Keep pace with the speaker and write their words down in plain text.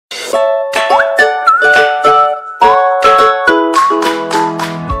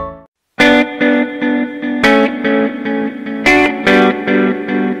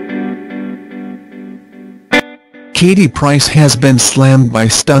Katie Price has been slammed by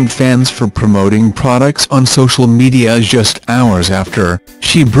stunned fans for promoting products on social media just hours after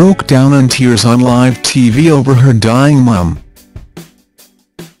she broke down in tears on live TV over her dying mum.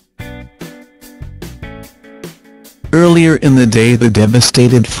 Earlier in the day, the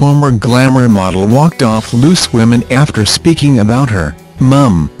devastated former glamour model walked off Loose Women after speaking about her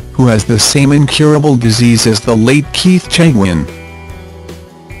mum, who has the same incurable disease as the late Keith Chegwin.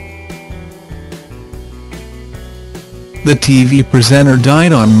 The TV presenter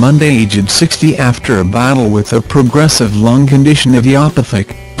died on Monday aged 60 after a battle with a progressive lung condition,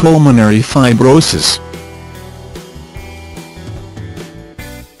 idiopathic pulmonary fibrosis.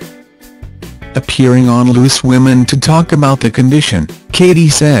 Appearing on Loose Women to talk about the condition, Katie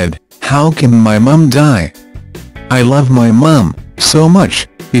said, "How can my mum die? I love my mum so much,"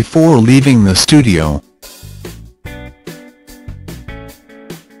 before leaving the studio.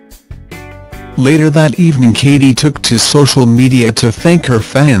 Later that evening, Katie took to social media to thank her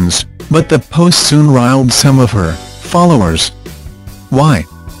fans, but the post soon riled some of her followers. Why?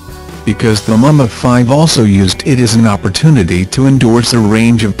 Because the mum of 5 also used it as an opportunity to endorse a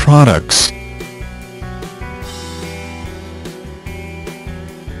range of products.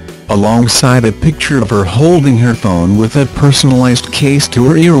 Alongside a picture of her holding her phone with a personalized case to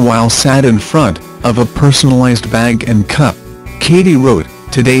her ear while sat in front of a personalized bag and cup, Katie wrote,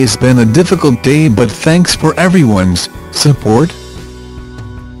 "Today's been a difficult day, but thanks for everyone's support."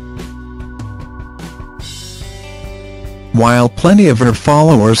 While plenty of her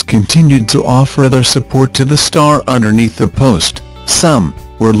followers continued to offer their support to the star underneath the post, some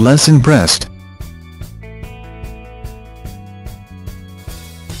were less impressed.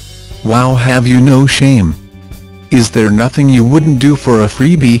 "Wow, have you no shame? Is there nothing you wouldn't do for a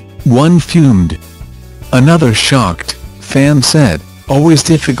freebie?" one fumed. Another shocked fan said, "Always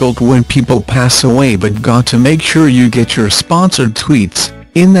difficult when people pass away, but got to make sure you get your sponsored tweets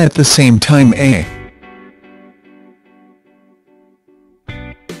in at the same time, eh?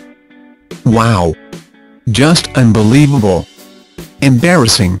 Wow. Just unbelievable.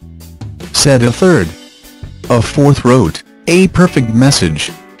 Embarrassing," said a third. A fourth wrote, "A perfect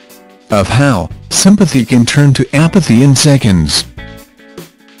message of how sympathy can turn to apathy in seconds."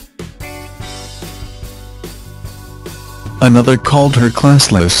 Another called her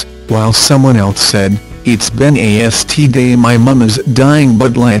classless, while someone else said, "It's been a st day, my mum is dying,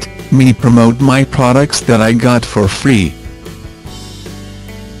 but let me promote my products that I got for free."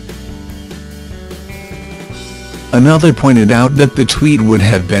 Another pointed out that the tweet would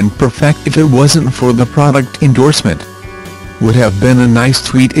have been perfect if it wasn't for the product endorsement. "Would have been a nice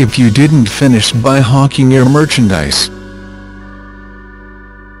tweet if you didn't finish by hawking your merchandise."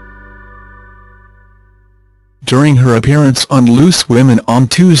 During her appearance on Loose Women on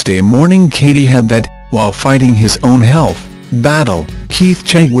Tuesday morning, Katie had that, while fighting his own health battle, Keith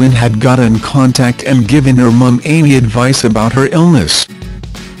Chegwin had got in contact and given her mum Amy advice about her illness.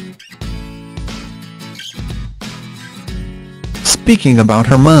 Speaking about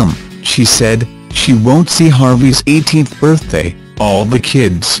her mum, she said, "She won't see Harvey's 18th birthday, all the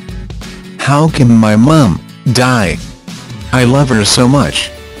kids. How can my mum die? I love her so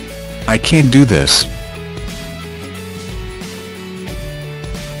much. I can't do this."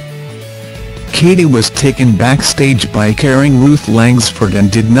 Katie was taken backstage by caring Ruth Langsford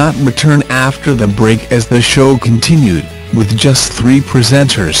and did not return after the break as the show continued, with just 3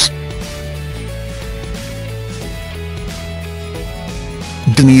 presenters.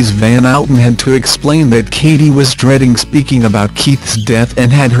 Denise Van Outen had to explain that Katie was dreading speaking about Keith's death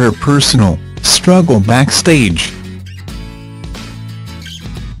and had her personal struggle backstage.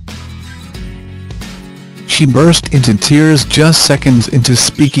 She burst into tears just seconds into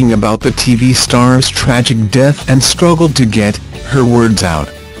speaking about the TV star's tragic death and struggled to get her words out.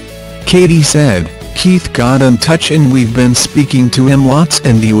 Katie said, "Keith got in touch and we've been speaking to him lots,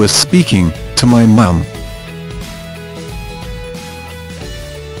 and he was speaking to my mum.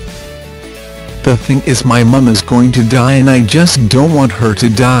 The thing is, my mum is going to die and I just don't want her to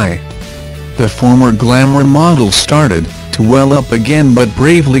die." The former glamour model started to well up again but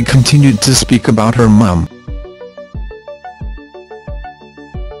bravely continued to speak about her mum.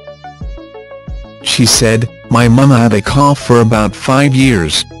 She said, "My mum had a cough for about 5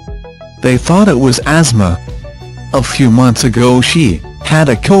 years. They thought it was asthma. A few months ago she had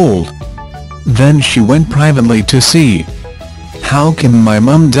a cold. Then she went privately to see. How can my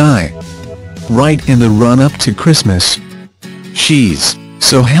mum die? Right in the run-up to Christmas. She's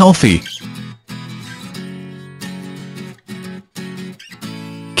so healthy.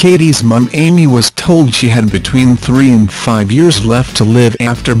 Katie's mum Amy was told she had between 3 and 5 years left to live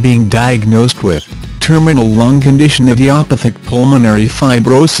after being diagnosed with terminal lung condition idiopathic pulmonary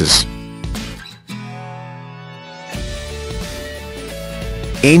fibrosis.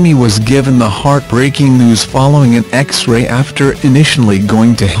 Amy was given the heartbreaking news following an X-ray after initially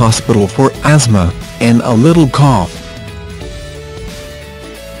going to hospital for asthma and a little cough.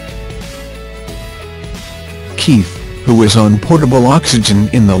 Keith, who was on portable oxygen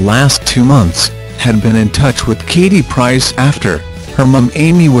in the last 2 months, had been in touch with Katie Price after her mum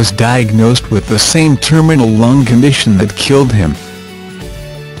Amy was diagnosed with the same terminal lung condition that killed him.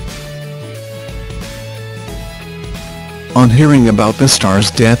 On hearing about the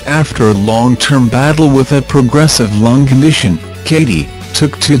star's death after a long-term battle with a progressive lung condition, Katie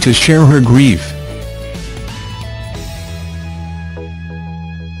took to share her grief.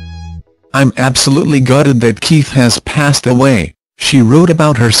 "I'm absolutely gutted that Keith has passed away," she wrote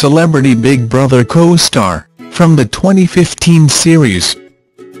about her celebrity Big Brother co-star from the 2015 series.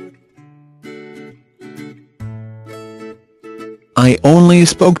 "I only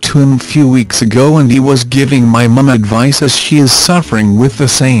spoke to him a few weeks ago and he was giving my mum advice as she is suffering with the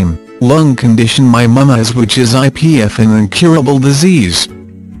same lung condition my mum has, which is IPF, an incurable disease."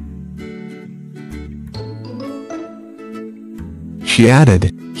 She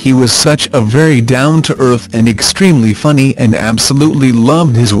added, "He was such a very down-to-earth and extremely funny and absolutely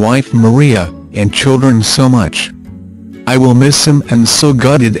loved his wife Maria and children so much. I will miss him and so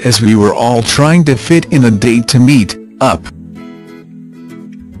gutted as we were all trying to fit in a date to meet up.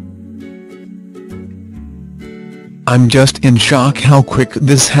 I'm just in shock how quick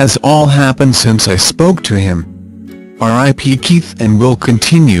this has all happened since I spoke to him. R.I.P. Keith, and will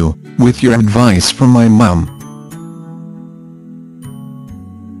continue with your advice from my mum."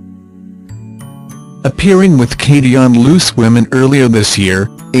 Appearing with Katie on Loose Women earlier this year,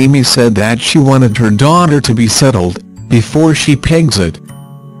 Amy said that she wanted her daughter to be settled before she pegs it.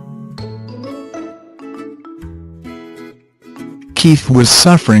 Keith was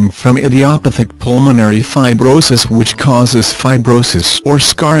suffering from idiopathic pulmonary fibrosis, which causes fibrosis or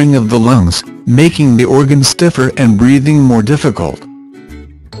scarring of the lungs, making the organ stiffer and breathing more difficult.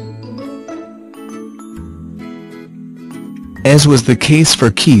 As was the case for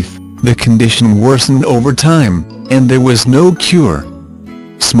Keith, the condition worsened over time, and there was no cure.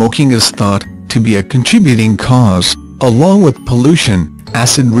 Smoking is thought to be a contributing cause, along with pollution,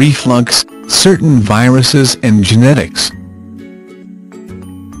 acid reflux, certain viruses and genetics.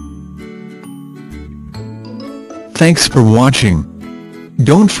 Thanks for watching.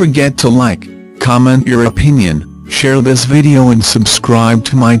 Don't forget to like, comment your opinion, share this video and subscribe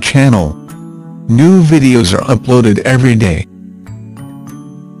to my channel. New videos are uploaded every day.